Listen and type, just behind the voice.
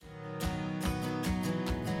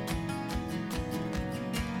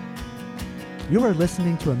You are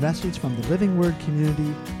listening to a message from the Living Word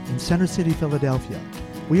community in Center City, Philadelphia.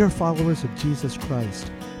 We are followers of Jesus Christ,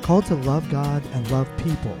 called to love God and love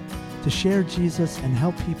people, to share Jesus and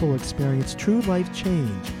help people experience true life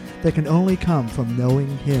change that can only come from knowing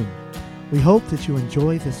Him. We hope that you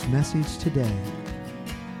enjoy this message today.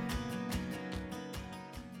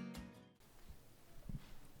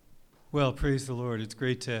 Well, praise the Lord. It's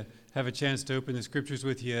great to have a chance to open the scriptures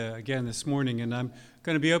with you again this morning. And I'm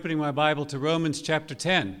going to be opening my Bible to Romans chapter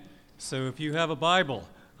 10. So if you have a Bible,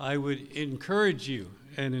 I would encourage you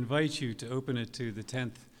and invite you to open it to the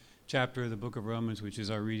 10th chapter of the book of Romans, which is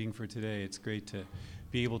our reading for today. It's great to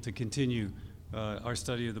be able to continue our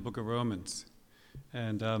study of the book of Romans.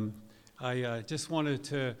 And I just wanted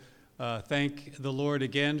to thank the Lord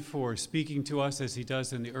again for speaking to us as He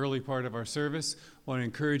does in the early part of our service. I want to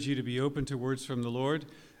encourage you to be open to words from the Lord.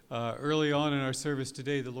 Early on in our service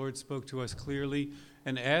today, the Lord spoke to us clearly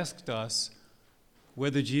and asked us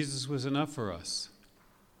whether Jesus was enough for us,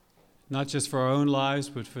 not just for our own lives,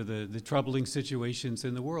 but for the troubling situations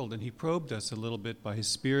in the world. And He probed us a little bit by His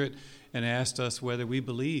Spirit and asked us whether we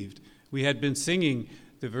believed. We had been singing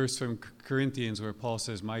the verse from Corinthians where Paul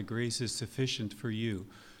says, "My grace is sufficient for you."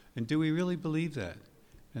 And do we really believe that?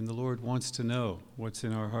 And the Lord wants to know what's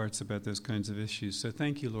in our hearts about those kinds of issues. So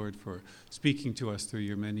thank you, Lord, for speaking to us through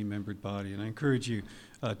your many-membered body. And I encourage you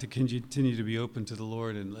to continue to be open to the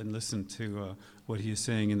Lord and listen to what He is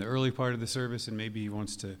saying in the early part of the service, and maybe He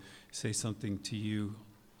wants to say something to you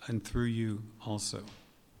and through you also.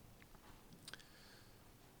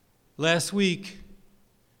 Last week,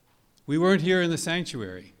 we weren't here in the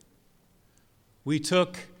sanctuary. We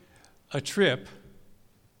took a trip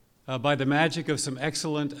by the magic of some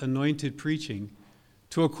excellent anointed preaching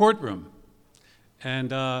to a courtroom.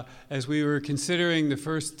 And as we were considering the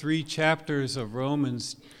first 3 chapters of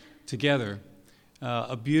Romans together,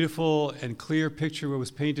 a beautiful and clear picture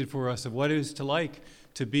was painted for us of what it is like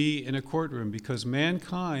to be in a courtroom, because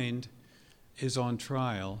mankind is on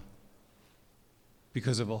trial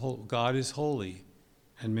because of God is holy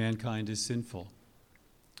and mankind is sinful.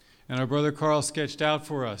 And our brother Carl sketched out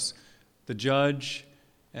for us the judge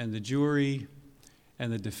and the jury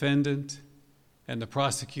and the defendant and the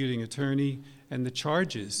prosecuting attorney and the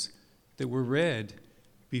charges that were read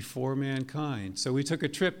before mankind. So we took a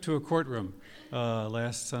trip to a courtroom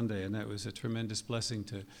last Sunday, and that was a tremendous blessing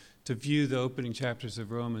to view the opening chapters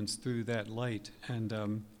of Romans through that light.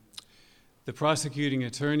 And the prosecuting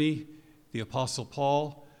attorney, the Apostle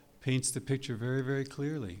Paul, paints the picture very, very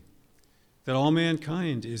clearly that all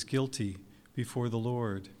mankind is guilty before the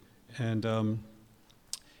Lord. And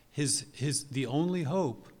the only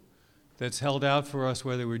hope that's held out for us,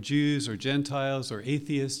 whether we're Jews or Gentiles or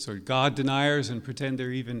atheists or God deniers and pretend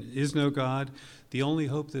there even is no God, the only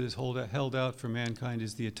hope that is held out for mankind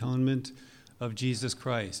is the atonement of Jesus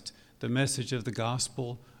Christ, the message of the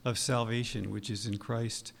gospel of salvation, which is in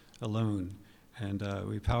Christ alone. And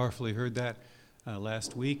we powerfully heard that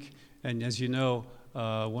last week. And as you know,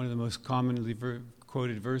 one of the most commonly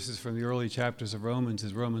quoted verses from the early chapters of Romans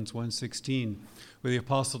is Romans 1:16, where the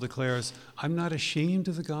apostle declares, "I'm not ashamed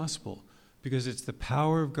of the gospel, because it's the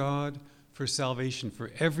power of God for salvation for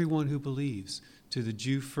everyone who believes, to the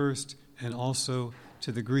Jew first and also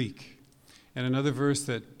to the Greek." And another verse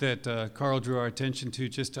that Carl drew our attention to,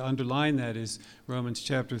 just to underline that, is Romans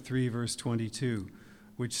chapter 3, verse 22,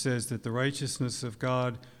 which says that the righteousness of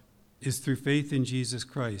God is through faith in Jesus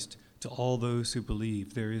Christ to all those who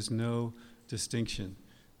believe. There is no distinction.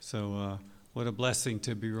 So what a blessing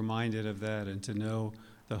to be reminded of that and to know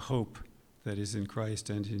the hope that is in Christ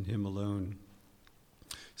and in Him alone.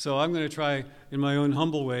 So I'm going to try in my own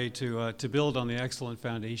humble way to build on the excellent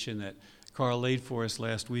foundation that Carl laid for us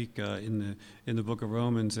last week in the book of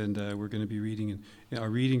Romans, and we're going to be reading. Our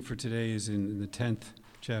reading for today is in the 10th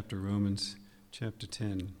chapter, Romans chapter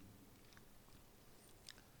 10.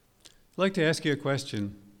 I'd like to ask you a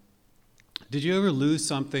question. Did you ever lose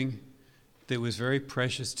something that was very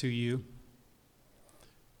precious to you,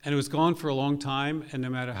 and it was gone for a long time, and no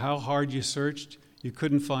matter how hard you searched, you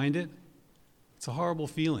couldn't find it? It's a horrible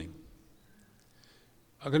feeling.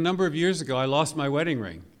 A number of years ago, I lost my wedding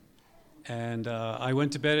ring, and I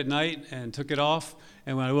went to bed at night and took it off,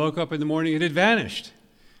 and when I woke up in the morning, it had vanished,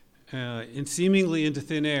 seemingly into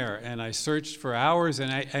thin air, and I searched for hours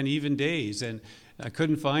and even days, and I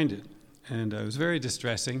couldn't find it, and it was very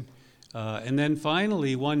distressing. And then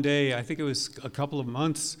finally, one day, I think it was a couple of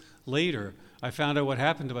months later, I found out what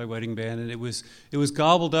happened to my wedding band, and it was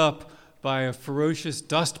gobbled up by a ferocious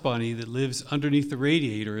dust bunny that lives underneath the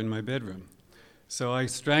radiator in my bedroom. So I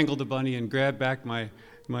strangled the bunny and grabbed back my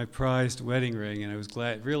prized wedding ring, and I was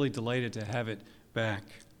really delighted to have it back.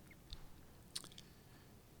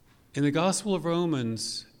 In the Gospel of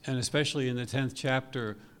Romans, and especially in the 10th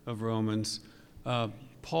chapter of Romans,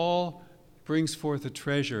 Paul brings forth a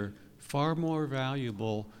treasure far more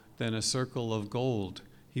valuable than a circle of gold.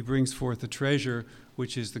 He brings forth a treasure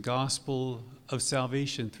which is the gospel of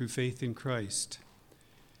salvation through faith in Christ.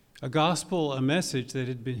 A gospel, a message that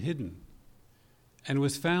had been hidden and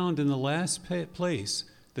was found in the last place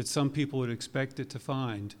that some people would expect it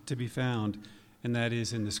to be found, and that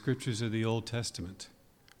is in the scriptures of the Old Testament.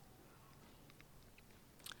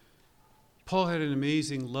 Paul had an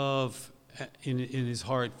amazing love in his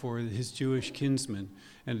heart for his Jewish kinsmen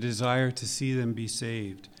and a desire to see them be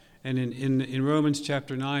saved. And in Romans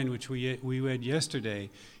chapter 9, which we read yesterday,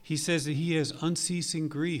 he says that he has unceasing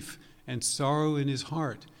grief and sorrow in his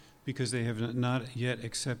heart because they have not yet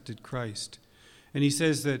accepted Christ. And he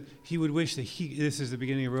says that he would wish that this is the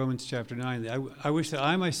beginning of Romans chapter 9, I wish that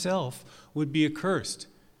I myself would be accursed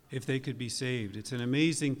if they could be saved. It's an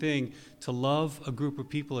amazing thing to love a group of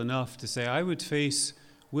people enough to say, I would face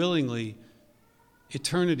willingly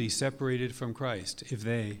eternity separated from Christ if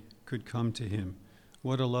they could come to him.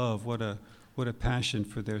 What a love, what a passion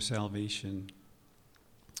for their salvation.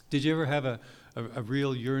 Did you ever have a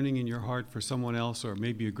real yearning in your heart for someone else or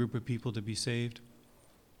maybe a group of people to be saved?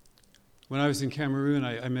 When I was in Cameroon,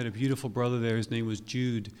 I met a beautiful brother there. His name was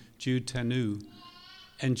Jude Tanu.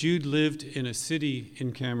 And Jude lived in a city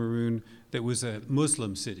in Cameroon that was a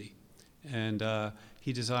Muslim city. And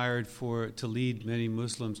he desired to lead many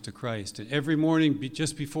Muslims to Christ. And every morning,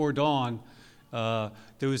 just before dawn,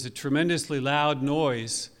 there was a tremendously loud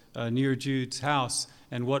noise near Jude's house.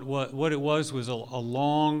 And what it was a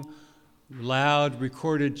long, loud,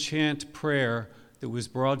 recorded chant prayer that was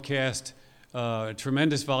broadcast a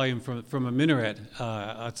tremendous volume from a minaret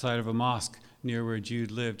outside of a mosque near where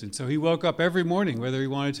Jude lived. And so he woke up every morning, whether he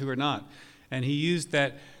wanted to or not. And he used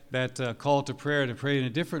that call to prayer to pray in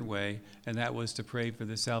a different way, and that was to pray for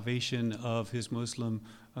the salvation of his Muslim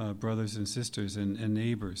brothers and sisters and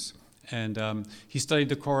neighbors. And he studied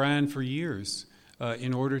the Quran for years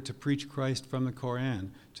in order to preach Christ from the Quran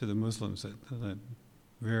to the Muslims. I'm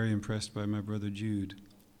very impressed by my brother Jude.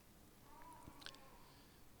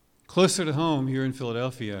 Closer to home, here in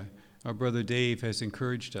Philadelphia, our brother Dave has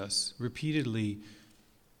encouraged us repeatedly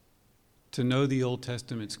to know the Old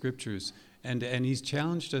Testament scriptures. And he's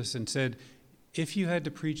challenged us and said, if you had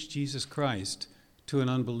to preach Jesus Christ to an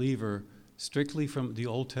unbeliever strictly from the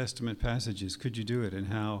Old Testament passages, could you do it? And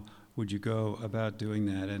how would you go about doing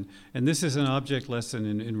that? And this is an object lesson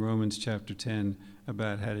in Romans chapter 10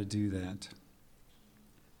 about how to do that.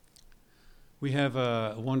 We have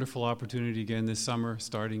a wonderful opportunity again this summer,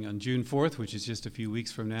 starting on June 4th, which is just a few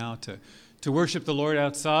weeks from now, to worship the Lord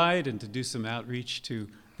outside and to do some outreach to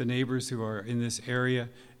the neighbors who are in this area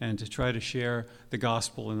and to try to share the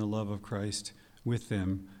gospel and the love of Christ with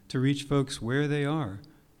them, to reach folks where they are.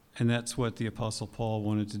 And that's what the Apostle Paul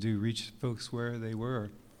wanted to do, reach folks where they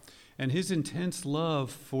were. And his intense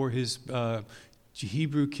love for his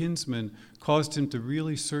Hebrew kinsmen caused him to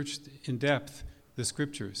really search in depth the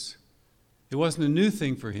scriptures. It wasn't a new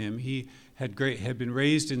thing for him. He had been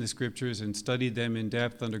raised in the scriptures and studied them in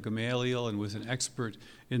depth under Gamaliel and was an expert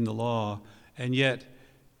in the law. And yet,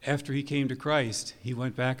 after he came to Christ, he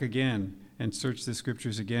went back again and searched the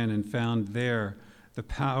scriptures again and found there the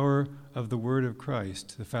power of the word of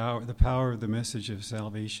Christ, the power of the message of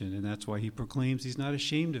salvation. And that's why he proclaims he's not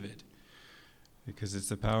ashamed of it, because it's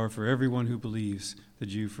the power for everyone who believes, the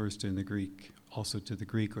Jew first and the Greek, also to the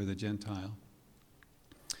Greek or the Gentile.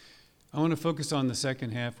 I want to focus on the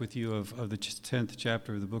second half with you of the 10th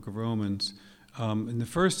chapter of the book of Romans. In the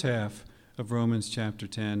first half of Romans chapter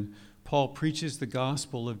 10, Paul preaches the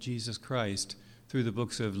gospel of Jesus Christ through the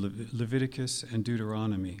books of Leviticus and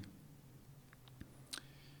Deuteronomy.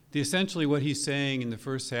 Essentially what he's saying in the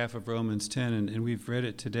first half of Romans 10, and we've read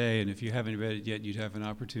it today, and if you haven't read it yet, you'd have an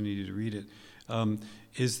opportunity to read it,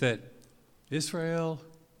 is that Israel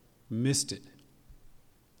missed it.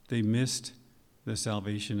 They missed the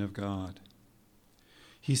salvation of God.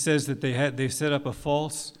 He says that they set up a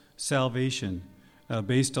false salvation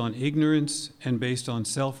based on ignorance and based on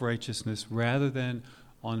self-righteousness rather than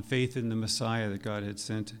on faith in the Messiah that God had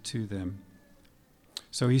sent to them.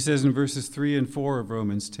 So he says in verses 3 and 4 of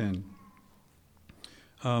Romans 10,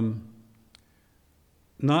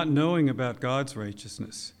 not knowing about God's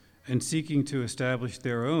righteousness and seeking to establish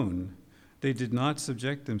their own, they did not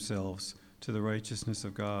subject themselves to the righteousness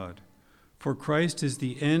of God. For Christ is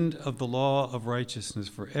the end of the law of righteousness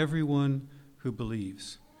for everyone who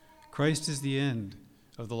believes. Christ is the end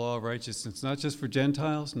of the law of righteousness, not just for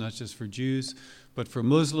Gentiles, not just for Jews, but for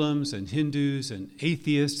Muslims and Hindus and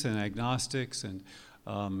atheists and agnostics and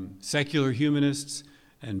secular humanists.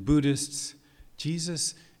 and Buddhists.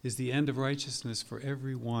 Jesus is the end of righteousness for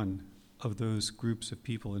every one of those groups of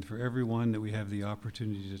people and for everyone that we have the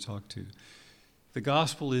opportunity to talk to. The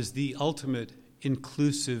gospel is the ultimate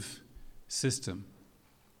inclusive system.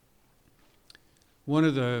 One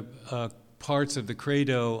of the parts of the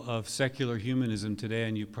credo of secular humanism today,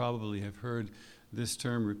 and you probably have heard this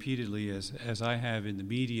term repeatedly as I have in the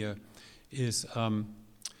media, is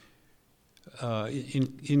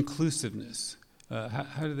inclusiveness.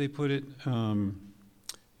 How do they put it?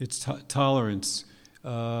 It's tolerance,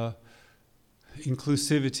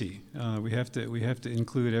 inclusivity. We have to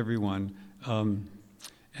include everyone.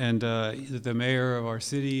 And the mayor of our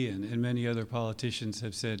city and many other politicians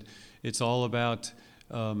have said it's all about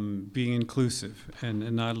being inclusive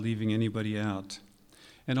and not leaving anybody out.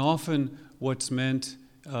 And often what's meant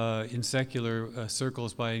in secular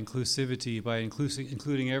circles by inclusivity, by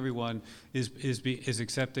including everyone, is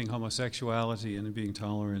accepting homosexuality and being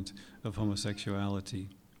tolerant of homosexuality.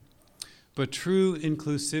 But true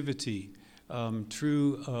inclusivity,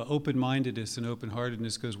 true open-mindedness and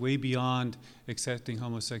open-heartedness goes way beyond accepting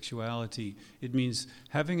homosexuality. It means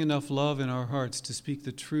having enough love in our hearts to speak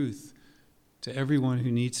the truth to everyone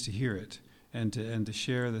who needs to hear it, and to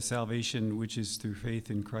share the salvation which is through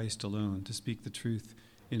faith in Christ alone, to speak the truth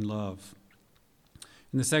in love.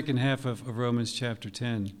 In the second half of Romans chapter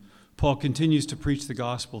 10, Paul continues to preach the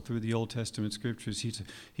gospel through the Old Testament scriptures.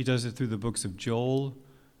 He does it through the books of Joel,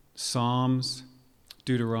 Psalms,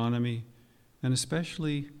 Deuteronomy, and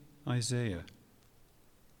especially Isaiah.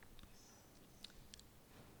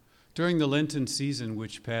 During the Lenten season,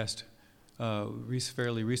 which passed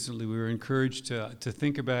fairly recently, we were encouraged to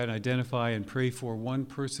think about and identify and pray for one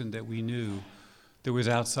person that we knew that was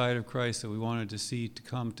outside of Christ that we wanted to see to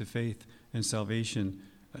come to faith and salvation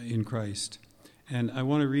in Christ. And I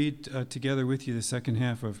want to read together with you the second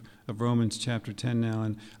half of Romans chapter 10 now.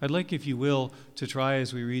 And I'd like, if you will, to try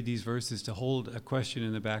as we read these verses to hold a question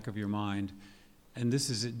in the back of your mind. And this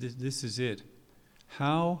is it.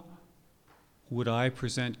 How would I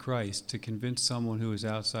present Christ to convince someone who is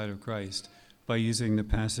outside of Christ by using the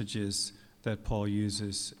passages that Paul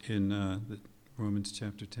uses in Romans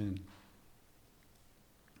chapter 10?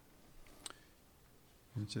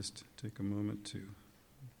 I'll just take a moment to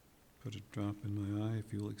put a drop in my eye,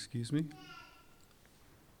 if you'll excuse me.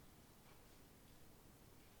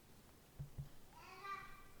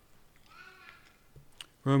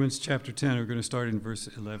 Romans chapter 10, we're going to start in verse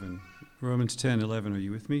 11. Romans 10:11, are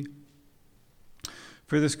you with me?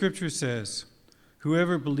 For the scripture says,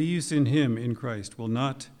 whoever believes in him, in Christ, will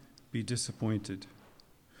not be disappointed.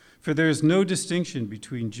 For there is no distinction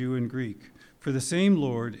between Jew and Greek, for the same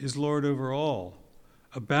Lord is Lord over all,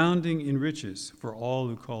 abounding in riches for all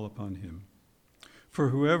who call upon him. For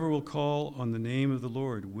whoever will call on the name of the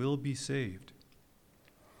Lord will be saved.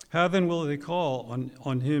 How then will they call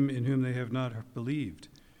on him in whom they have not believed?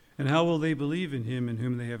 And how will they believe in him in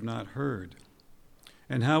whom they have not heard?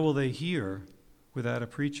 And how will they hear without a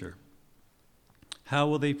preacher? How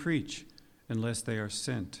will they preach unless they are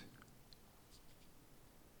sent?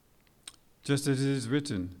 Just as it is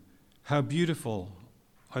written, how beautiful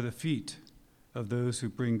are the feet of those who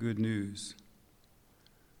bring good news,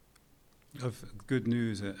 of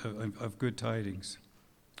good tidings.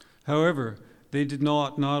 However, they did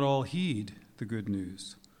not all heed the good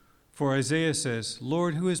news. For Isaiah says,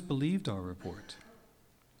 Lord, who has believed our report?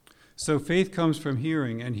 So faith comes from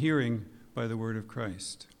hearing, and hearing by the word of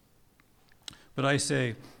Christ. But I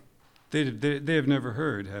say, they have never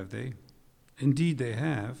heard, have they? Indeed they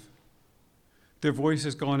have. Their voice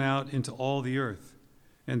has gone out into all the earth,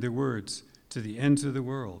 and their words to the ends of the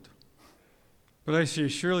world. But I say,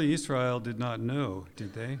 surely Israel did not know,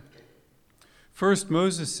 did they? First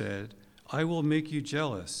Moses said, I will make you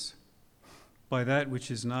jealous by that which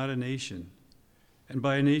is not a nation, and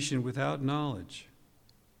by a nation without knowledge,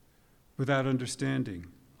 without understanding,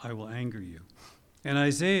 I will anger you. And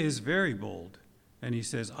Isaiah is very bold, and he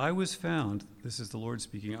says, I was found, this is the Lord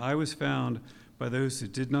speaking, I was found by those who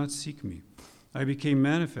did not seek me. I became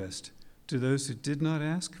manifest to those who did not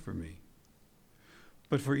ask for me.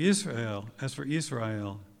 But for Israel, as for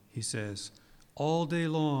Israel, he says, all day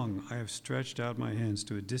long I have stretched out my hands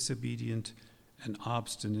to a disobedient and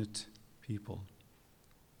obstinate people.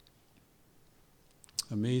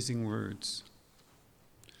 Amazing words.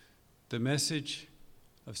 The message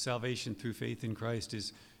of salvation through faith in Christ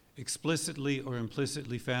is explicitly or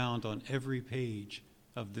implicitly found on every page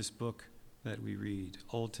of this book that we read,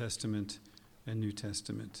 Old Testament and New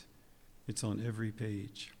Testament. It's on every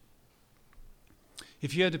page.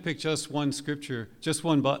 If you had to pick just one scripture, just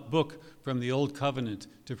one book from the Old Covenant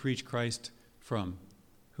to preach Christ from,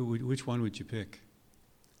 which one would you pick?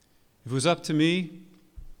 If it was up to me,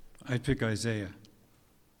 I'd pick Isaiah.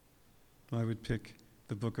 I would pick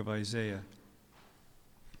the book of Isaiah.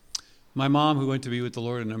 My mom, who went to be with the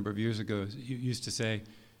Lord a number of years ago, used to say,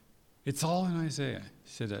 "It's all in Isaiah."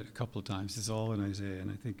 She said that a couple of times. It's all in Isaiah. And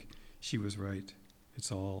I think she was right.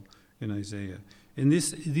 It's all in Isaiah. In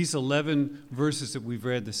these 11 verses that we've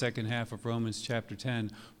read, the second half of Romans chapter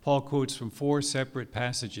 10, Paul quotes from 4 separate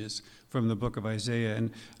passages from the book of Isaiah.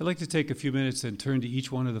 And I'd like to take a few minutes and turn to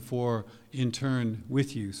each one of the 4 in turn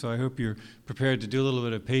with you. So I hope you're prepared to do a little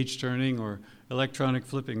bit of page turning or electronic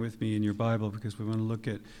flipping with me in your Bible, because we want to look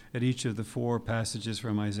at each of the 4 passages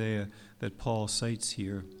from Isaiah that Paul cites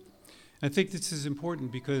here. I think this is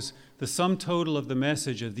important because the sum total of the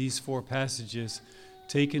message of these 4 passages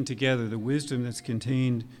taken together, the wisdom that's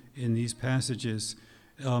contained in these passages,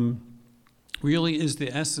 really is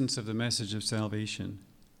the essence of the message of salvation.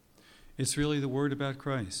 It's really the word about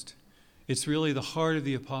Christ. It's really the heart of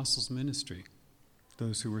the apostles' ministry,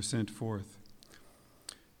 those who were sent forth.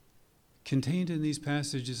 Contained in these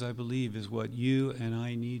passages, I believe, is what you and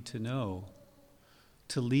I need to know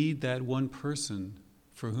to lead that one person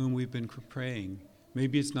for whom we've been praying.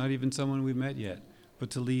 Maybe it's not even someone we've met yet, but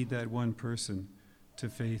to lead that one person to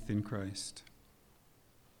faith in Christ.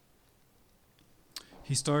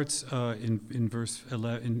 He starts in verse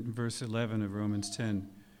 11 of Romans 10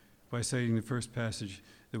 by citing the first passage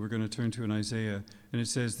that we're going to turn to in Isaiah. And it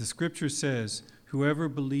says, "The scripture says, whoever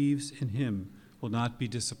believes in him will not be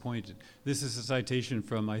disappointed." This is a citation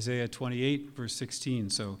from Isaiah 28, verse 16.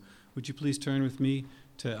 So would you please turn with me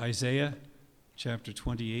to Isaiah chapter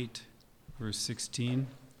 28, verse 16.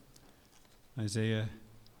 Isaiah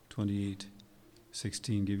 28,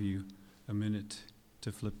 16. Give you a minute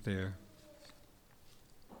to flip there.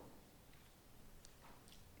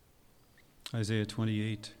 Isaiah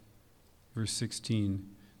 28, verse 16.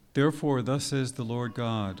 "Therefore, thus says the Lord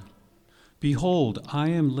God, behold, I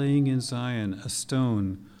am laying in Zion a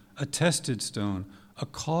stone, a tested stone, a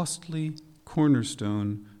costly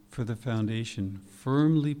cornerstone for the foundation,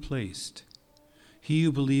 firmly placed. He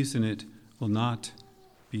who believes in it will not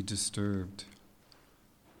be disturbed."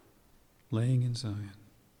 Laying in Zion,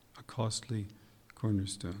 a costly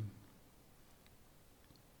cornerstone.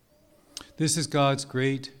 This is God's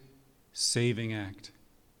great saving act.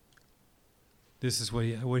 This is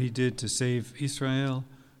what he did to save Israel.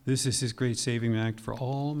 This is his great saving act for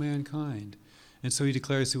all mankind. And so he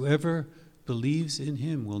declares, whoever believes in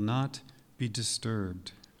him will not be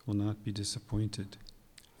disturbed, will not be disappointed.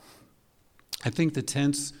 I think the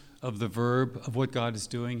tense of the verb of what God is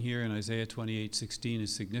doing here in Isaiah 28:16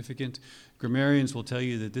 is significant. Grammarians will tell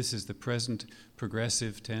you that this is the present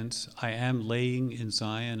progressive tense. I am laying in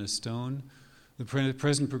Zion a stone. The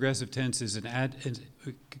present progressive tense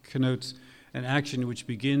connotes an action which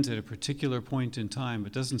begins at a particular point in time,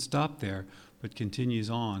 but doesn't stop there, but continues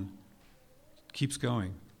on, keeps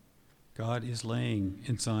going. God is laying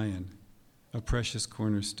in Zion a precious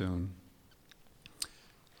cornerstone.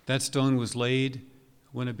 That stone was laid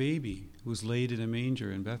when a baby was laid in a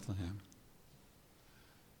manger in Bethlehem.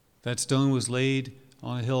 That stone was laid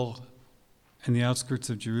on a hill in the outskirts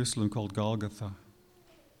of Jerusalem called Golgotha.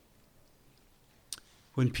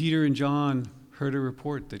 When Peter and John heard a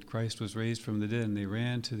report that Christ was raised from the dead, and they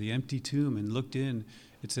ran to the empty tomb and looked in,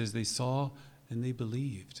 it says they saw and they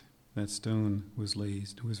believed. That stone was laid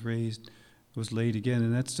again,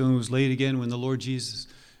 and that stone was laid again when the Lord Jesus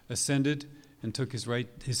ascended and took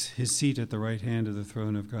his seat at the right hand of the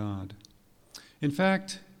throne of God. In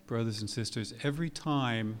fact, brothers and sisters, every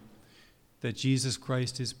time that Jesus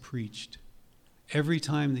Christ is preached, every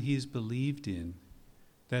time that he is believed in,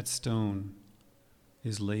 that stone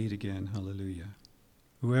is laid again. Hallelujah.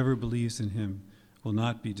 Whoever believes in him will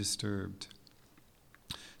not be disturbed.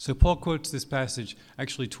 So Paul quotes this passage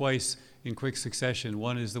actually twice in quick succession.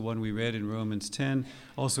 One is the one we read in Romans 10.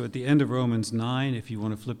 Also at the end of Romans 9, if you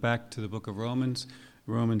want to flip back to the book of Romans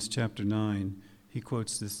chapter 9, he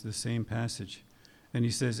quotes the same passage. And he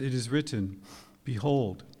says, "It is written,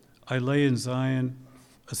 behold, I lay in Zion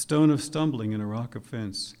a stone of stumbling and a rock of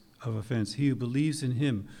offense. He who believes in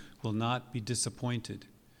him will not be disappointed."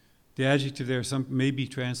 The adjective there may be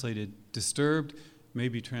translated disturbed, may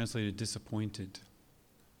be translated disappointed.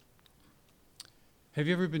 Have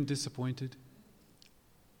you ever been disappointed?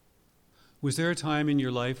 Was there a time in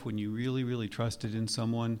your life when you really, really trusted in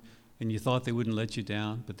someone and you thought they wouldn't let you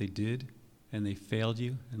down, but they did, and they failed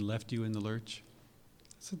you and left you in the lurch?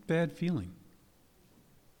 It's a bad feeling.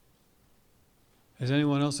 Has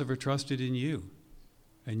anyone else ever trusted in you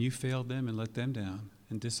and you failed them and let them down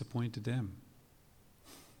and disappointed them?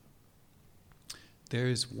 There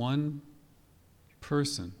is one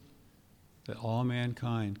person that all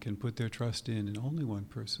mankind can put their trust in only one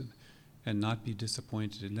person and not be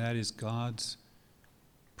disappointed, and that is God's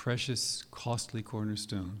precious, costly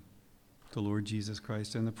cornerstone, the Lord Jesus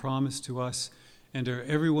Christ. And the promise to us and to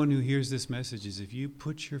everyone who hears this message is if you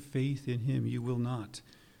put your faith in him, you will not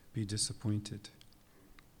be disappointed.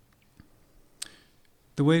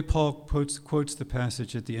 The way Paul quotes the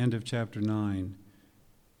passage at the end of chapter 9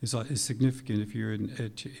 is significant. If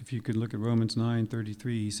you could look at Romans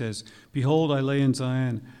 9:33, he says, "Behold, I lay in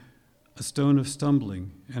Zion a stone of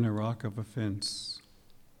stumbling and a rock of offense."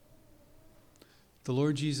 The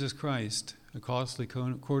Lord Jesus Christ, a costly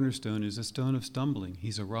cornerstone, is a stone of stumbling.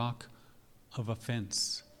 He's a rock of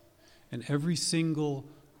offense. And every single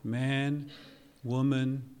man,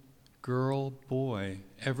 woman, girl, boy,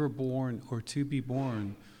 ever born or to be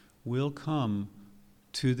born, will come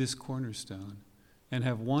to this cornerstone and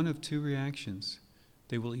have one of two reactions.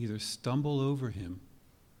 They will either stumble over him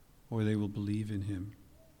or they will believe in him.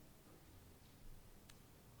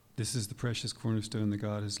 This is the precious cornerstone that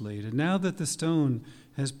God has laid. And now that the stone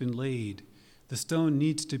has been laid, the stone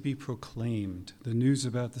needs to be proclaimed. The news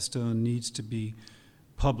about the stone needs to be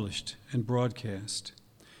published and broadcast.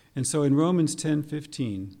 And so in Romans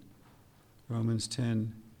 10:15,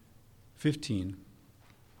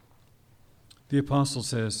 the apostle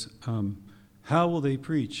says, how will they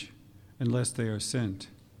preach unless they are sent?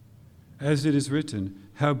 As it is written,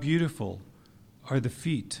 how beautiful are the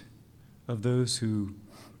feet of those who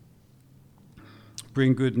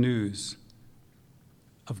bring good news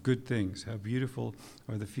of good things. How beautiful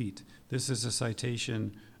are the feet. This is a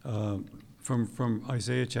citation from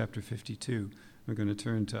Isaiah chapter 52. We're going to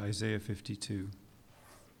turn to Isaiah 52.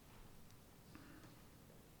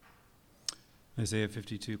 Isaiah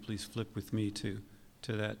 52, please flip with me to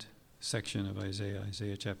that section of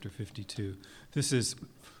Isaiah chapter 52. This is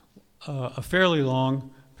a fairly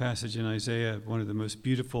long passage in Isaiah, one of the most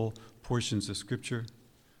beautiful portions of Scripture.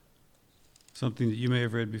 Something that you may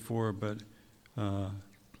have read before, but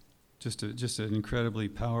just an incredibly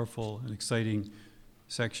powerful and exciting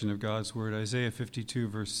section of God's Word. Isaiah 52,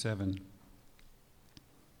 verse 7.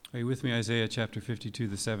 Are you with me? Isaiah chapter 52,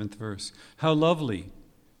 the 7th verse. How lovely,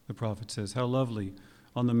 the prophet says, how lovely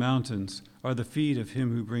on the mountains are the feet of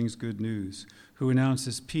him who brings good news, who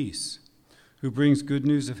announces peace, who brings good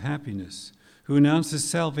news of happiness, who announces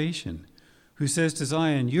salvation, who says to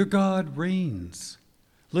Zion, your God reigns.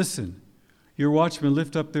 Listen, your watchmen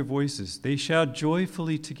lift up their voices. They shout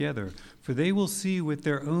joyfully together, for they will see with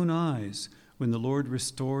their own eyes when the Lord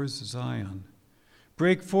restores Zion.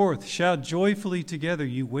 Break forth, shout joyfully together,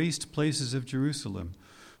 you waste places of Jerusalem,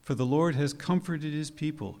 for the Lord has comforted his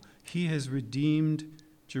people. He has redeemed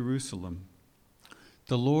Jerusalem.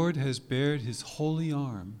 The Lord has bared his holy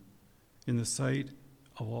arm in the sight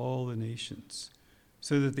of all the nations,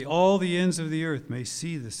 so that all the ends of the earth may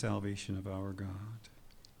see the salvation of our God.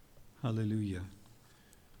 Hallelujah.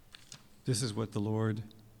 This is what the Lord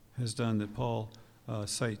has done that Paul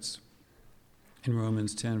cites in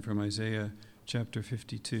Romans 10 from Isaiah chapter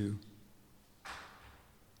 52.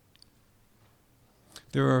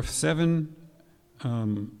 There are five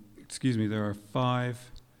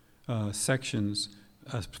sections,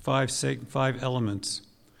 five elements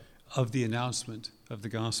of the announcement of the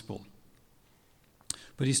gospel.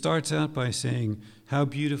 But he starts out by saying, how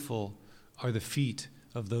beautiful are the feet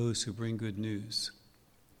of those who bring good news.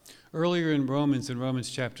 Earlier in Romans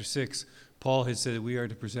chapter 6, Paul had said that we are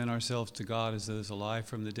to present ourselves to God as those alive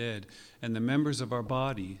from the dead, and the members of our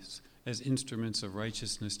bodies as instruments of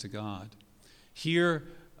righteousness to God. Here,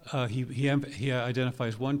 he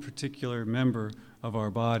identifies one particular member of our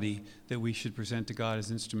body that we should present to God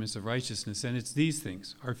as instruments of righteousness, and it's these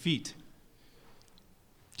things, our feet.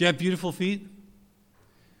 Do you have beautiful feet?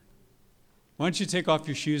 Why don't you take off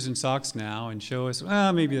your shoes and socks now and show us,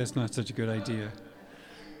 maybe that's not such a good idea.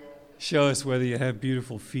 Show us whether you have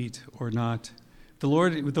beautiful feet or not. The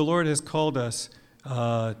Lord has called us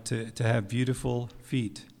to have beautiful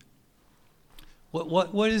feet.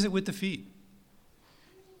 What is it with the feet?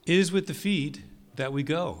 It is with the feet that we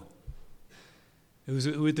go. It was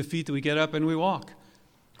with the feet that we get up and we walk.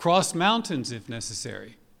 Cross mountains if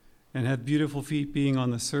necessary. And have beautiful feet being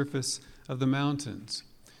on the surface of the mountains.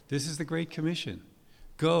 This is the Great Commission.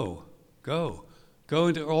 Go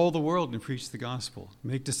into all the world and preach the gospel.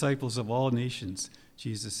 Make disciples of all nations,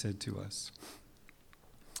 Jesus said to us.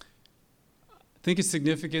 I think it's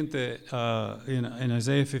significant that in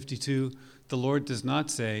Isaiah 52, the Lord does not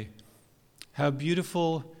say, how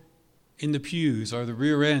beautiful in the pews are the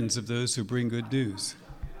rear ends of those who bring good news.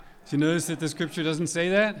 Do you notice that the scripture doesn't say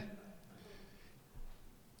that?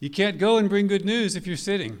 You can't go and bring good news if you're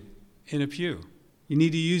sitting in a pew. You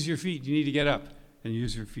need to use your feet. You need to get up and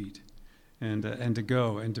use your feet and to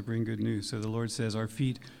go and to bring good news. So the Lord says our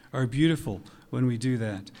feet are beautiful when we do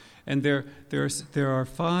that. And there are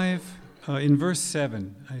 5, in verse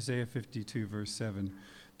 7, Isaiah 52, verse 7,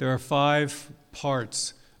 there are 5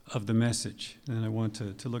 parts of the message. And I want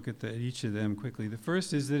to look at each of them quickly. The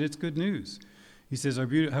first is that it's good news. He says,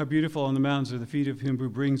 how beautiful on the mountains are the feet of him who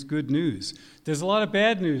brings good news. There's a lot of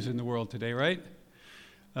bad news in the world today, right?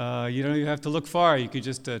 You don't even have to look far. You could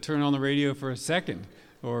just turn on the radio for a second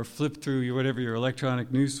or flip through your electronic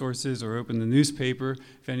news sources or open the newspaper,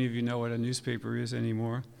 if any of you know what a newspaper is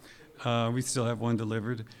anymore. We still have one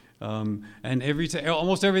delivered. And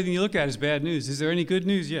almost everything you look at is bad news. Is there any good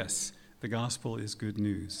news? Yes, the gospel is good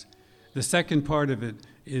news. The second part of it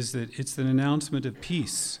is that it's an announcement of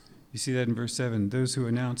peace. You see that in verse 7, those who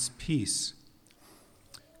announce peace.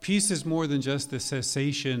 Peace is more than just the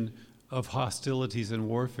cessation of hostilities and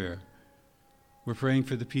warfare. We're praying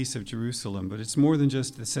for the peace of Jerusalem, but it's more than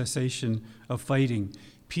just the cessation of fighting.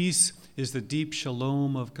 Peace is the deep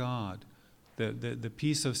shalom of God, the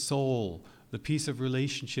peace of soul, the peace of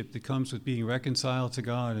relationship that comes with being reconciled to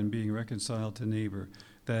God and being reconciled to neighbor.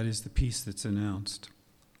 That is the peace that's announced.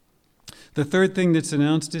 The third thing that's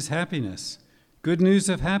announced is happiness. Good news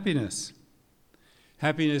of happiness.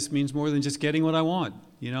 Happiness means more than just getting what I want.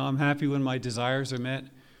 I'm happy when my desires are met.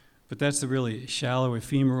 But that's the really shallow,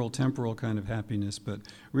 ephemeral, temporal kind of happiness. But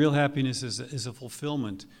real happiness is a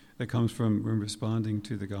fulfillment that comes from responding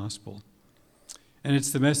to the gospel. And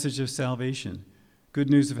it's the message of salvation. Good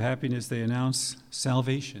news of happiness, they announce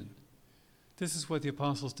salvation. This is what the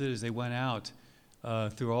apostles did as they went out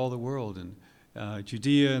through all the world, and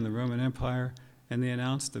Judea and the Roman Empire, and they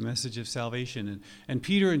announced the message of salvation. And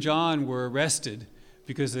Peter and John were arrested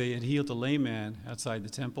because they had healed a lame man outside the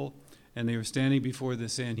temple. And they were standing before the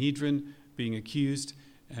Sanhedrin being accused.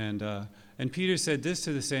 And Peter said this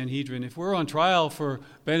to the Sanhedrin, if we're on trial for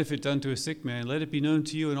benefit done to a sick man, let it be known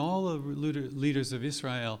to you and all the leaders of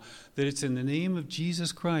Israel that it's in the name of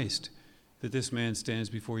Jesus Christ that this man stands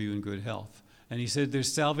before you in good health. And he said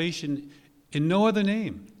there's salvation in no other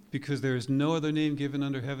name, because there is no other name given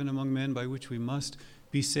under heaven among men by which we must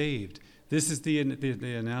be saved. This is the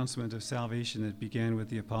announcement of salvation that began with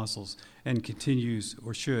the apostles and continues,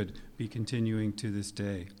 or should be continuing to this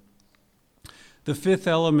day. The fifth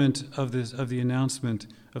element of the announcement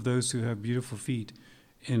of those who have beautiful feet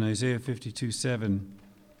in Isaiah 52:7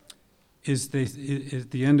 is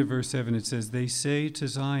at the end of verse 7 it says, they say to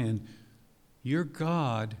Zion, your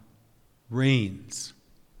God reigns.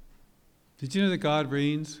 Did you know that God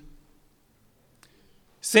reigns?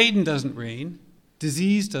 Satan doesn't reign.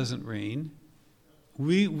 Disease doesn't reign.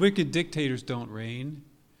 We wicked dictators don't reign.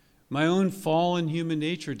 My own fallen human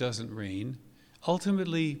nature doesn't reign.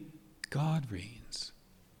 Ultimately, God reigns.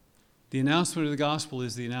 The announcement of the gospel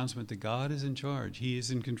is the announcement that God is in charge. He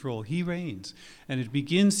is in control. He reigns. And it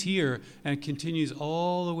begins here and continues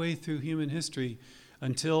all the way through human history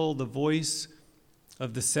until the voice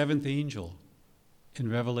of the seventh angel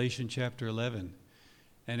in Revelation chapter 11.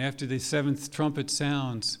 And after the seventh trumpet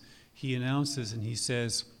sounds, he announces and he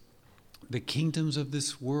says, the kingdoms of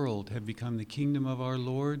this world have become the kingdom of our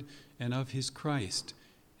Lord and of his Christ,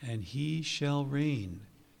 and he shall reign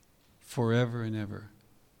forever and ever.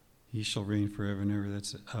 He shall reign forever and ever.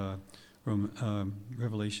 That's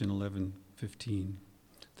Revelation 11:15.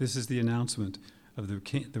 This is the announcement of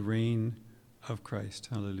the reign of Christ.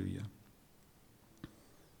 Hallelujah.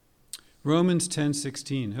 Romans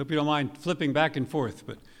 10:16. Hope you don't mind flipping back and forth,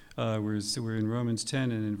 but we're in Romans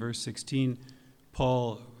 10, and in verse 16,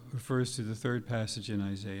 Paul refers to the third passage in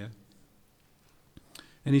Isaiah.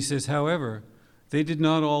 And he says, however, they did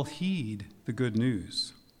not all heed the good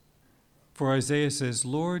news. For Isaiah says,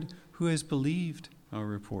 Lord, who has believed our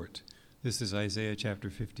report? This is Isaiah chapter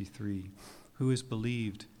 53. Who has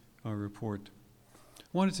believed our report? I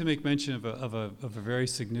wanted to make mention of a very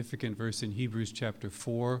significant verse in Hebrews chapter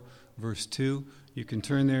 4, verse 2. You can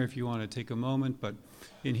turn there if you want to take a moment, but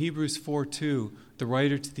in Hebrews 4:2, the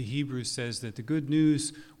writer to the Hebrews says that the good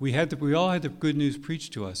news, we all had the good news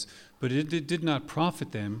preached to us, but it did not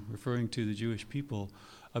profit them, referring to the Jewish people,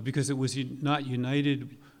 because it was not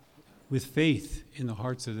united with faith in the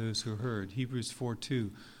hearts of those who heard. Hebrews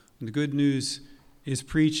 4:2, the good news is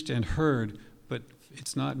preached and heard, but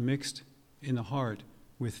it's not mixed in the heart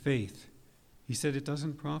with faith. He said it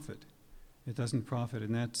doesn't profit. It doesn't profit,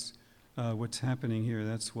 and that's what's happening here.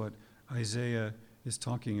 That's what Isaiah is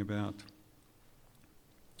talking about.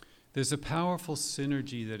 There's a powerful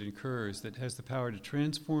synergy that occurs that has the power to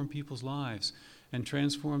transform people's lives and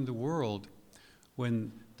transform the world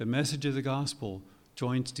when the message of the gospel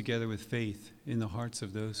joins together with faith in the hearts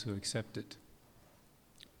of those who accept it.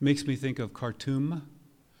 makes me think of Khartoum.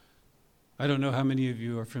 I don't know how many of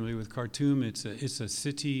you are familiar with Khartoum. It's a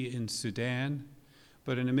city in Sudan.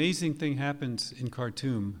 But an amazing thing happens in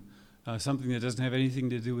Khartoum, something that doesn't have anything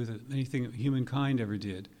to do with anything humankind ever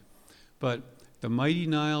did. But the mighty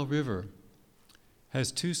Nile River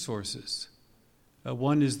has two sources.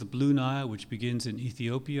 One is the Blue Nile, which begins in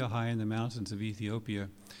Ethiopia, high in the mountains of Ethiopia.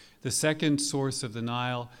 The second source of the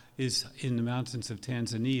Nile is in the mountains of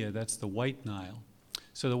Tanzania. That's the White Nile.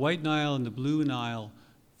 So the White Nile and the Blue Nile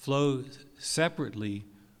flow separately,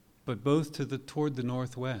 but both toward the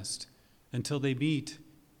northwest, until they meet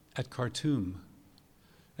at Khartoum.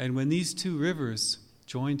 And when these two rivers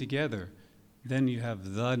join together, then you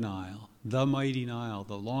have the Nile, the mighty Nile,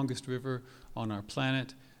 the longest river on our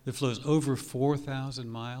planet. It flows over 4,000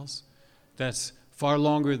 miles. That's far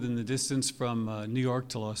longer than the distance from New York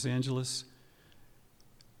to Los Angeles.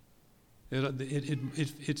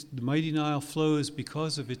 The mighty Nile flows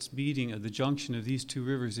because of its meeting of the junction of these two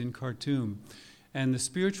rivers in Khartoum. And the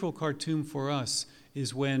spiritual Khartoum for us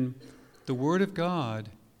is when the Word of God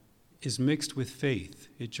is mixed with faith.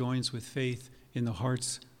 It joins with faith in the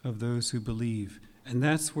hearts of those who believe. And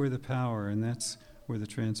that's where the power and that's where the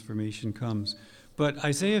transformation comes. But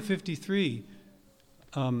Isaiah 53,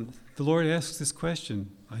 the Lord asks this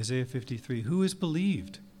question, Isaiah 53, who has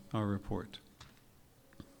believed our report?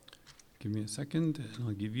 Give me a second, and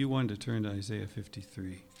I'll give you one to turn to Isaiah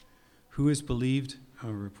 53. Who has believed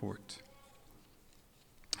our report?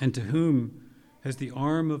 And to whom has the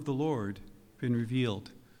arm of the Lord been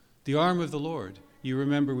revealed? The arm of the Lord. You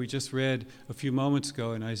remember we just read a few moments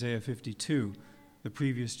ago in Isaiah 52, the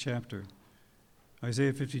previous chapter.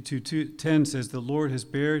 Isaiah 52:10 says, the Lord has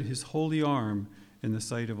bared his holy arm in the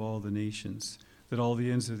sight of all the nations, that all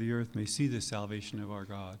the ends of the earth may see the salvation of our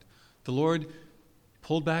God. The Lord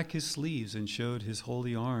pulled back his sleeves and showed his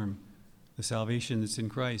holy arm, the salvation that's in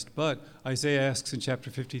Christ. But Isaiah asks in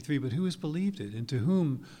chapter 53, but who has believed it? And to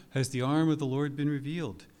whom has the arm of the Lord been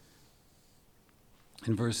revealed?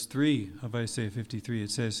 In verse 3 of Isaiah 53, it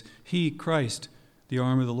says, he, Christ, the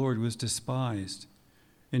arm of the Lord, was despised,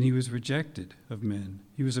 and he was rejected of men.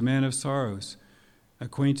 He was a man of sorrows,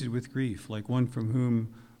 acquainted with grief, like one from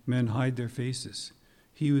whom men hide their faces.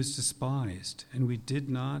 He was despised, and we did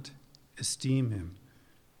not esteem him.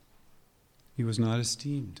 He was not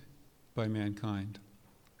esteemed by mankind.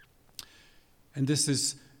 And this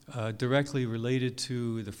is directly related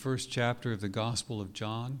to the first chapter of the Gospel of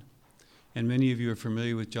John. And many of you are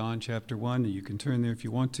familiar with John chapter 1, and you can turn there if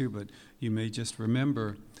you want to, but you may just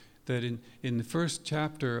remember that in the first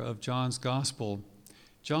chapter of John's Gospel,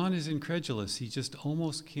 John is incredulous. He just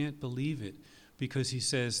almost can't believe it because he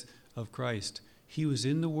says of Christ, he was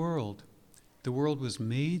in the world was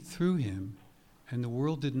made through him, and the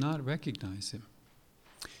world did not recognize him.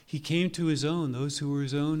 He came to his own. Those who were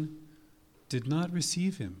his own did not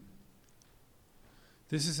receive him.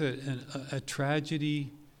 This is a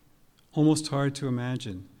tragedy almost hard to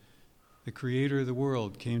imagine. The creator of the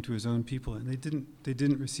world came to his own people, and they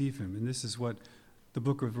didn't receive him. And this is what the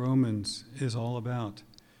book of Romans is all about.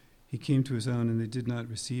 He came to his own, and they did not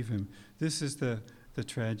receive him. This is the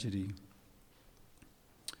tragedy.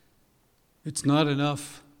 It's not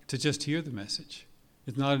enough to just hear the message.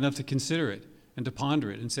 It's not enough to consider it and to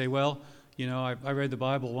ponder it and say, well, I read the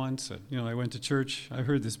Bible once. I went to church. I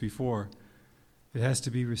heard this before. It has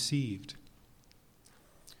to be received.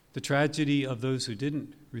 The tragedy of those who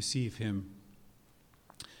didn't receive him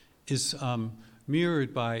is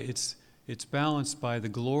mirrored by, it's balanced by the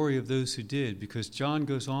glory of those who did, because John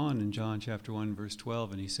goes on in John chapter 1, verse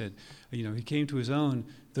 12, and he said, he came to his own.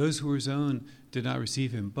 Those who were his own did not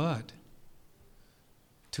receive him, but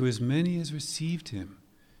to as many as received him,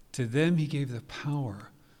 to them he gave the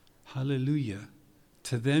power. Hallelujah.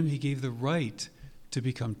 To them he gave the right to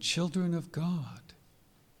become children of God,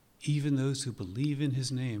 even those who believe in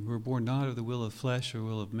his name, who are born not of the will of flesh or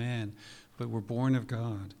will of man, but were born of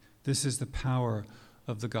God. This is the power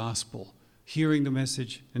of the gospel. Hearing the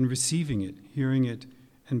message and receiving it, hearing it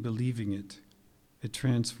and believing it. It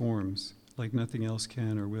transforms like nothing else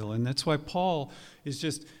can or will. And that's why Paul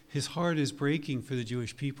his heart is breaking for the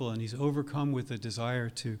Jewish people, and he's overcome with a desire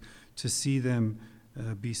to see them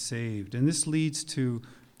be saved. And this leads to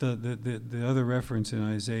the other reference in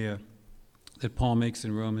Isaiah that Paul makes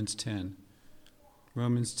in Romans 10.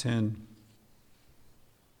 Romans 10,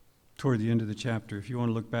 toward the end of the chapter. If you want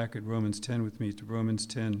to look back at Romans 10 with me, to Romans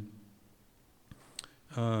 10,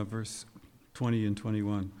 verse 20 and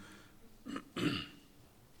 21.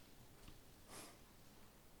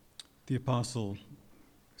 The apostle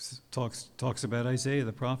talks about Isaiah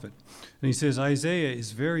the prophet. And he says, Isaiah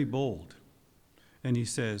is very bold. And he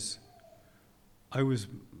says, I was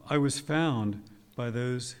I was found by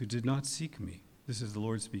those who did not seek me. This is the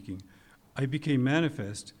Lord speaking. I became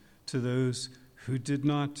manifest to those who did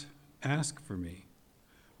not ask for me.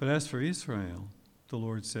 But as for Israel, the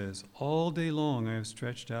Lord says, all day long I have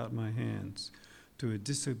stretched out my hands to a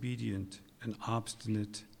disobedient and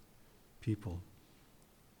obstinate people.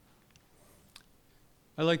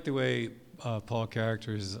 I like the way Paul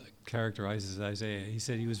characterizes Isaiah. He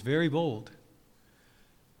said he was very bold.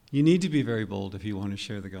 You need to be very bold if you want to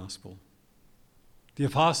share the gospel. The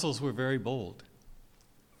apostles were very bold.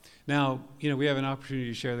 Now, we have an opportunity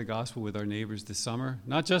to share the gospel with our neighbors this summer.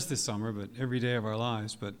 Not just this summer, but every day of our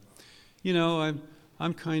lives. But,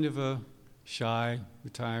 I'm kind of a shy,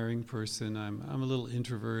 retiring person. I'm a little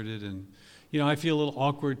introverted, and, I feel a little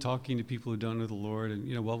awkward talking to people who don't know the Lord,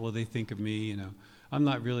 and, what will they think of me, I'm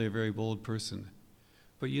not really a very bold person.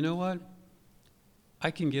 But you know what?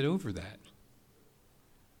 I can get over that.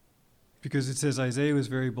 Because it says Isaiah was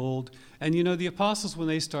very bold. And the apostles, when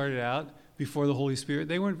they started out before the Holy Spirit,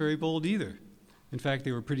 they weren't very bold either. In fact,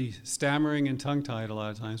 they were pretty stammering and tongue-tied a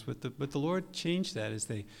lot of times. But the Lord changed that as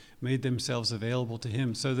they made themselves available to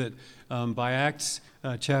him. So that by Acts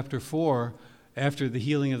chapter 4, after the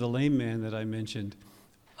healing of the lame man that I mentioned,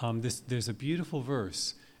 there's a beautiful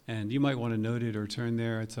verse. And you might want to note it or turn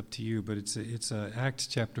there. It's up to you. But it's Acts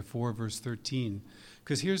chapter 4, verse 13.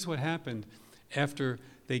 Because here's what happened after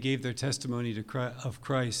they gave their testimony of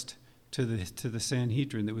Christ to the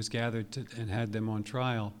Sanhedrin that was gathered and had them on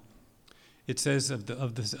trial. It says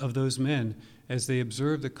of those men, as they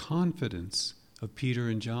observed the confidence of Peter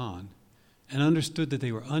and John and understood that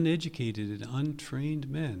they were uneducated and untrained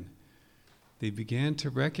men, they began to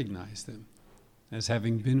recognize them as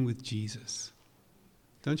having been with Jesus.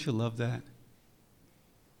 Don't you love that?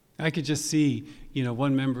 I could just see,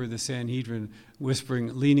 one member of the Sanhedrin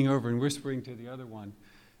leaning over and whispering to the other one,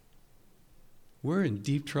 we're in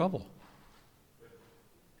deep trouble.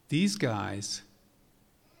 These guys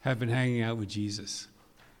have been hanging out with Jesus.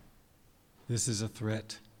 This is a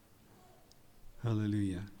threat.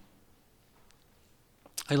 Hallelujah.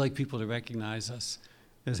 I like people to recognize us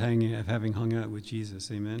as having hung out with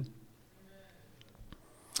Jesus. Amen.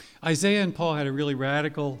 Isaiah and Paul had a really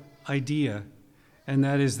radical idea, and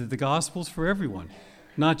that is that the gospel's for everyone,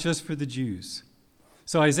 not just for the Jews.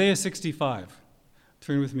 So Isaiah 65.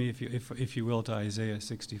 Turn with me, if you will, to Isaiah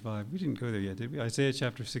 65. We didn't go there yet, did we? Isaiah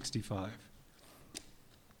chapter 65.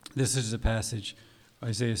 This is a passage,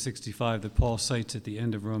 Isaiah 65, that Paul cites at the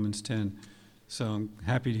end of Romans 10. So I'm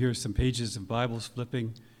happy to hear some pages of Bibles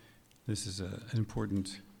flipping. This is an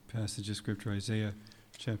important passage of Scripture, Isaiah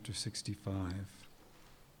chapter 65.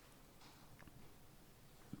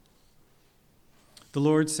 The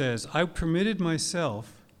Lord says, I permitted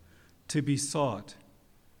myself to be sought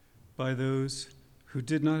by those who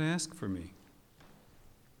did not ask for me.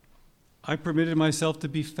 I permitted myself to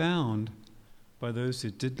be found by those who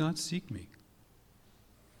did not seek me.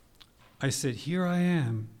 I said, here I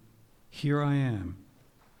am,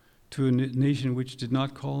 to a nation which did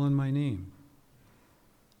not call on my name.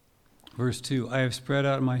 Verse 2, I have spread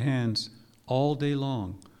out my hands all day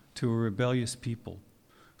long to a rebellious people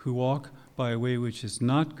who walk by a way which is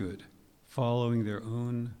not good, following their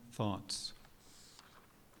own thoughts.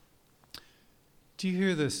 Do you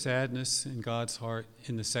hear the sadness in God's heart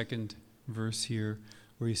in the second verse here,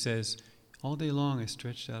 where he says, all day long I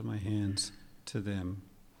stretched out my hands to them.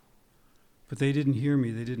 But they didn't hear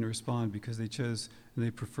me, they didn't respond because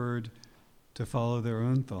they preferred to follow their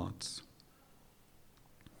own thoughts.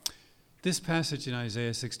 This passage in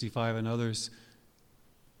Isaiah 65 and others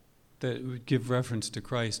that would give reference to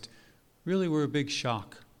Christ really were a big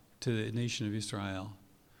shock to the nation of Israel.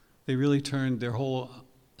 They really turned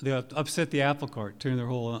they upset the apple cart, turned their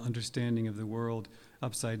whole understanding of the world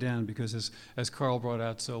upside down, because as Carl brought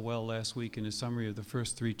out so well last week in his summary of the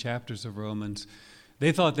first 3 chapters of Romans,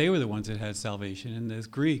 they thought they were the ones that had salvation, and as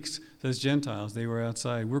Greeks, as Gentiles, they were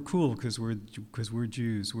outside. We're cool because we're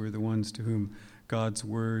Jews. We're the ones to whom God's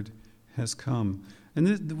word has come.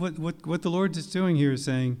 And what the Lord is doing here is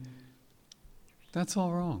saying, that's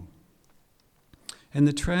all wrong. And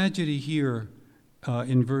the tragedy here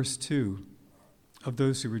in verse 2 of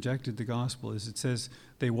those who rejected the gospel is it says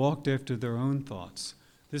they walked after their own thoughts.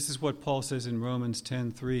 This is what Paul says in Romans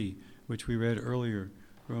 10:3, which we read earlier.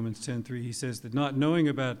 Romans 10:3, he says that not knowing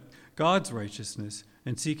about God's righteousness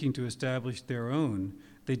and seeking to establish their own,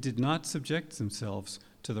 they did not subject themselves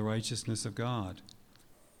to the righteousness of God.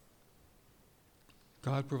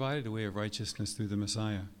 God provided a way of righteousness through the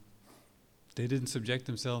Messiah. They didn't subject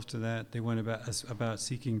themselves to that. They went about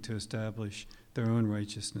seeking to establish their own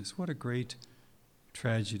righteousness. What a great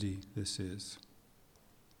tragedy this is.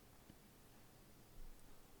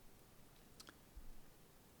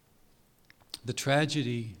 The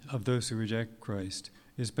tragedy of those who reject Christ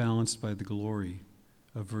is balanced by the glory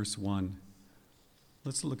of verse 1.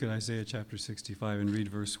 Let's look at Isaiah chapter 65 and read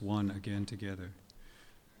verse 1 again together.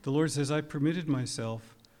 The Lord says, I permitted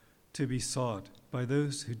myself to be sought by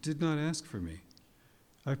those who did not ask for me.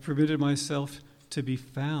 I permitted myself to be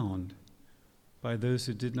found by those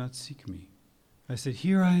who did not seek me. I said,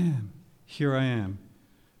 here I am,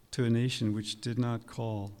 to a nation which did not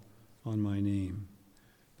call on my name.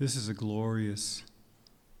 This is a glorious,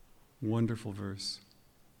 wonderful verse.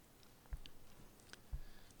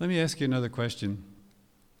 Let me ask you another question.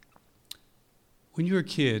 When you were a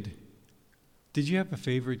kid, did you have a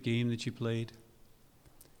favorite game that you played?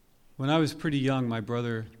 When I was pretty young, my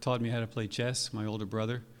brother taught me how to play chess, my older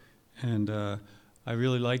brother, and I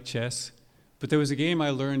really liked chess. But there was a game I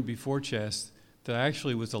learned before chess that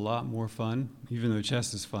actually was a lot more fun, even though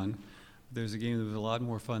chess is fun. There's a game that was a lot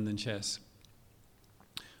more fun than chess.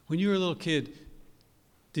 When you were a little kid,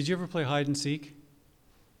 did you ever play hide and seek?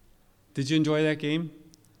 Did you enjoy that game?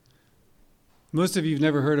 Most of you have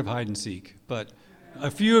never heard of hide and seek, but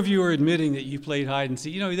a few of you are admitting that you played hide and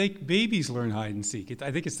seek. You know, babies learn hide and seek.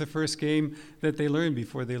 I think it's the first game that they learn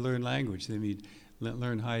before they learn language. They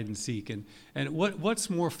learn hide and seek. And what's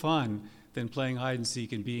more fun than playing hide and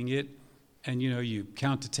seek and being it? And, you know, you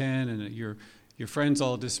count to 10 and your friends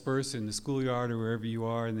all disperse in the schoolyard or wherever you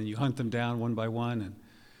are, and then you hunt them down one by one.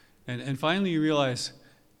 And finally you realize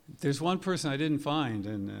there's one person I didn't find,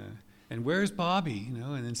 and where's Bobby? You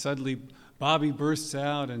know, and then suddenly Bobby bursts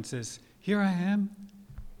out and says, here I am.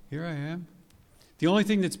 The only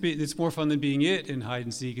thing that's more fun than being it in hide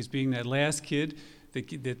and seek is being that last kid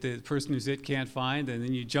that the person who's it can't find, and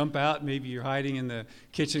then you jump out, maybe you're hiding in the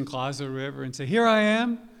kitchen closet or whatever, and say, here I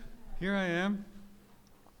am.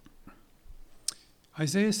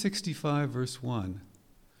 Isaiah 65 verse 1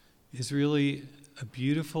 is really a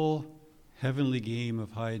beautiful heavenly game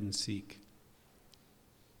of hide and seek.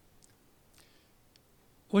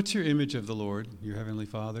 What's your image of the Lord, your Heavenly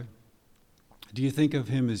Father? Do you think of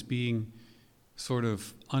him as being sort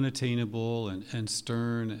of unattainable and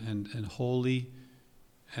stern and holy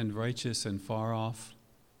and righteous and far off?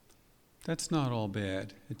 That's not all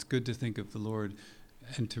bad. It's good to think of the Lord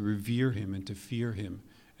and to revere him and to fear him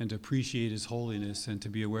and to appreciate his holiness and to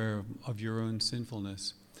be aware of your own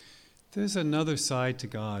sinfulness. There's another side to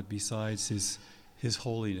God besides his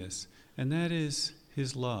holiness, and that is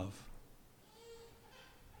his love.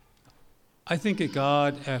 I think that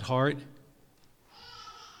God at heart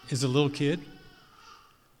is a little kid.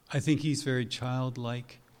 I think he's very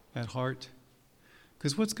childlike at heart.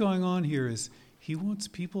 Because what's going on here is he wants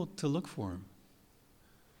people to look for him.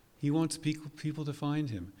 He wants people to find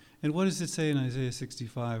him. And what does it say in Isaiah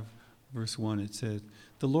 65, verse 1? It says,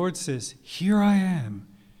 the Lord says, here I am.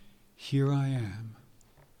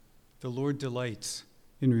 The Lord delights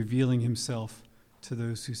in revealing himself to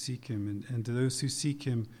those who seek him, and to those who seek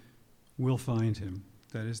him will find him.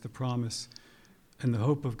 That is the promise and the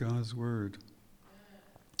hope of God's word.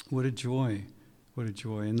 What a joy.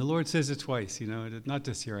 And the Lord says it twice, you know, not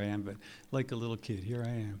just here I am, but like a little kid, here I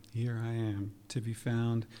am, to be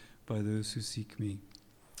found by those who seek me.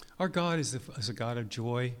 Our God is a God of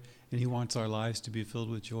joy, and he wants our lives to be filled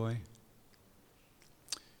with joy.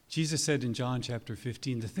 Jesus said in John chapter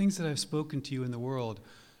 15, the things that I've spoken to you in the world,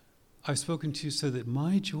 I've spoken to you so that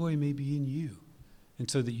my joy may be in you,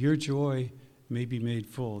 and so that your joy may be made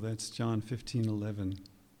full. That's John 15:11.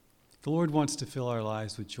 The Lord wants to fill our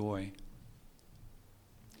lives with joy.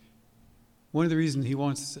 One of the reasons he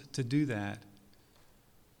wants to do that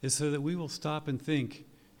is so that we will stop and think,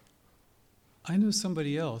 I know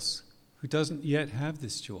somebody else who doesn't yet have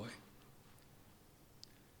this joy.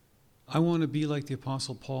 I want to be like the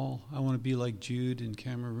Apostle Paul. I want to be like Jude in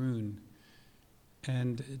Cameroon,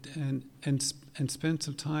 and spend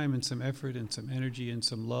some time and some effort and some energy and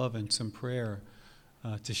some love and some prayer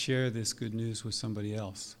to share this good news with somebody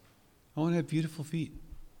else. I want to have beautiful feet.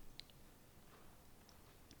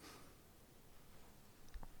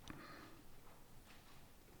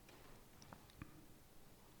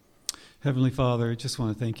 Heavenly Father, I just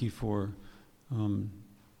want to thank you for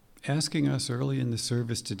asking us early in the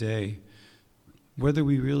service today whether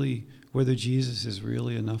Jesus is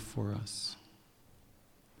really enough for us.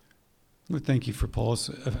 Lord, thank you for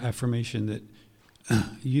Paul's affirmation that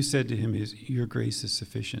you said to him, your grace is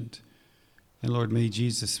sufficient. And Lord, may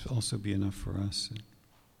Jesus also be enough for us.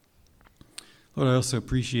 Lord, I also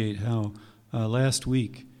appreciate how last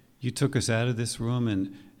week you took us out of this room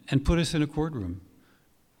and put us in a courtroom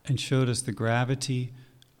and showed us the gravity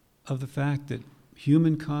of the fact that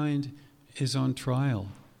humankind is on trial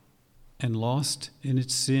and lost in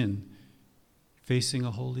its sin, facing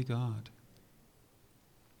a holy God.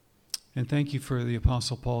 And thank you for the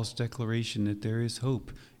Apostle Paul's declaration that there is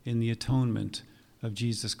hope in the atonement of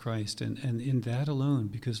Jesus Christ, and in that alone,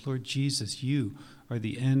 because, Lord Jesus, you are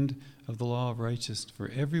the end of the law of righteousness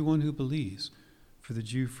for everyone who believes, for the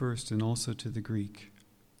Jew first and also to the Greek.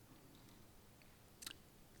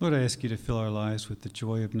 Lord, I ask you to fill our lives with the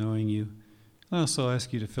joy of knowing you. I also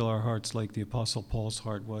ask you to fill our hearts like the Apostle Paul's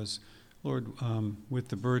heart was, Lord, with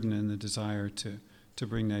the burden and the desire to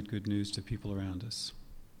bring that good news to people around us.